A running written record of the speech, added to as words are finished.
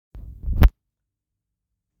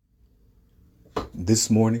This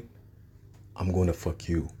morning, I'm going to fuck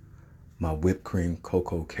you, my whipped cream,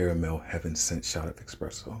 cocoa, caramel, heaven sent shot of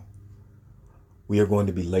espresso. We are going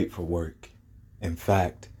to be late for work. In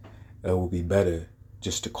fact, it will be better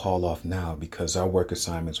just to call off now because our work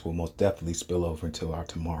assignments will most definitely spill over until our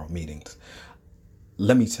tomorrow meetings.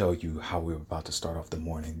 Let me tell you how we're about to start off the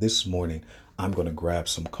morning. This morning, I'm going to grab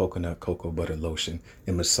some coconut cocoa butter lotion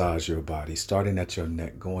and massage your body, starting at your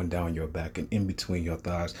neck, going down your back and in between your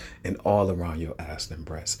thighs and all around your ass and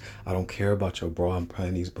breasts. I don't care about your bra and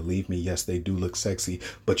panties. Believe me, yes, they do look sexy,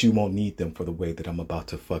 but you won't need them for the way that I'm about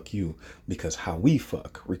to fuck you, because how we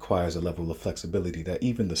fuck requires a level of flexibility that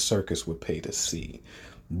even the circus would pay to see.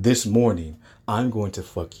 This morning, I'm going to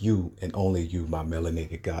fuck you and only you, my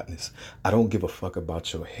melanated goddess. I don't give a fuck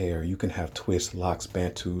about your hair. You can have twists, locks,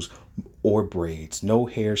 bantus, or braids. No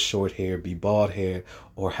hair, short hair, be bald hair,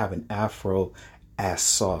 or have an afro, ass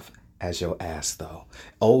soft as your ass though.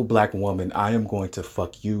 Old black woman, I am going to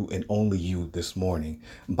fuck you and only you this morning.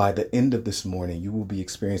 By the end of this morning, you will be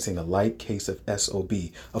experiencing a light case of SOB.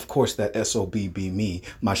 Of course, that SOB be me.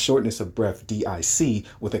 My shortness of breath, DIC,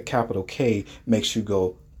 with a capital K, makes you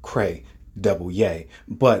go cray, double yay.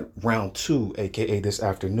 But round two, aka this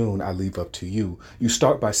afternoon, I leave up to you. You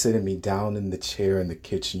start by sitting me down in the chair in the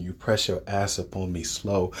kitchen. You press your ass up on me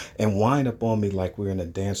slow and wind up on me like we're in a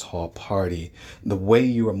dance hall party. The way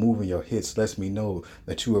you are moving your hips lets me know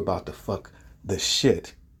that you are about to fuck the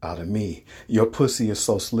shit out of me. Your pussy is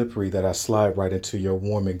so slippery that I slide right into your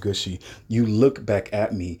warm and gushy. You look back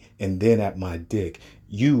at me and then at my dick.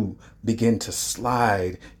 You begin to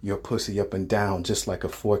slide your pussy up and down just like a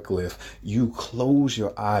forklift. You close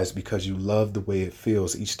your eyes because you love the way it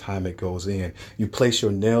feels each time it goes in. You place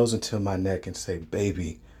your nails into my neck and say,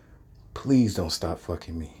 baby, please don't stop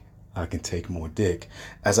fucking me. I can take more dick.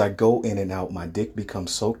 As I go in and out, my dick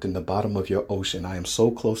becomes soaked in the bottom of your ocean. I am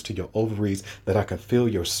so close to your ovaries that I can feel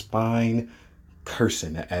your spine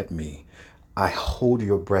cursing at me. I hold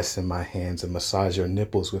your breasts in my hands and massage your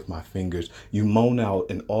nipples with my fingers. You moan out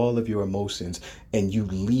in all of your emotions and you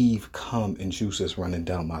leave cum and juices running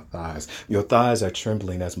down my thighs. Your thighs are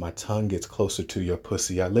trembling as my tongue gets closer to your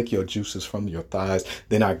pussy. I lick your juices from your thighs.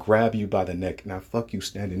 Then I grab you by the neck and I fuck you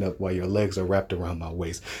standing up while your legs are wrapped around my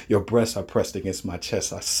waist. Your breasts are pressed against my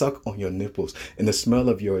chest. I suck on your nipples and the smell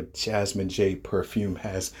of your jasmine jade perfume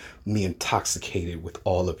has me intoxicated with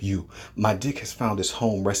all of you. My dick has found its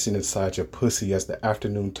home resting inside your pussy as the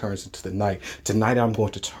afternoon turns into the night. Tonight I'm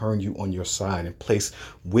going to turn you on your side and place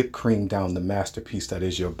whipped cream down the masterpiece that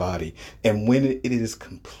is your body. And when it is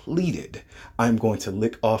completed, I'm going to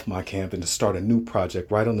lick off my camp and to start a new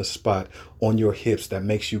project right on the spot on your hips that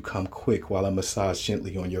makes you come quick while I massage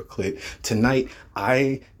gently on your clit. Tonight,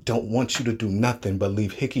 I don't want you to do nothing but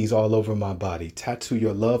leave hickeys all over my body. Tattoo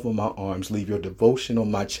your love on my arms. Leave your devotion on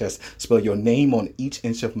my chest. Spell your name on each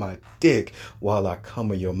inch of my dick while I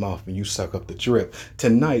come in your mouth and you suck up the drip.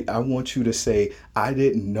 Tonight, I want you to say, I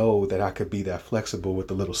didn't know that I could be that flexible with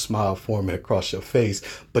the little smile forming across your face,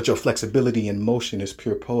 but your flexibility in motion is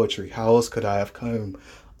pure poetry. How else could I have come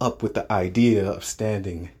up with the idea of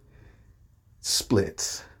standing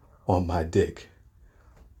splits on my dick?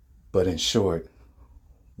 But in short,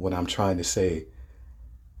 what I'm trying to say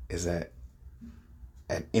is that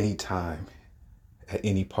at any time, at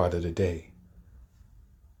any part of the day,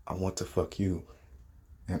 I want to fuck you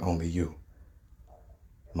and only you,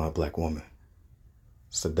 my black woman.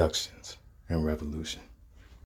 Seductions and Revolutions.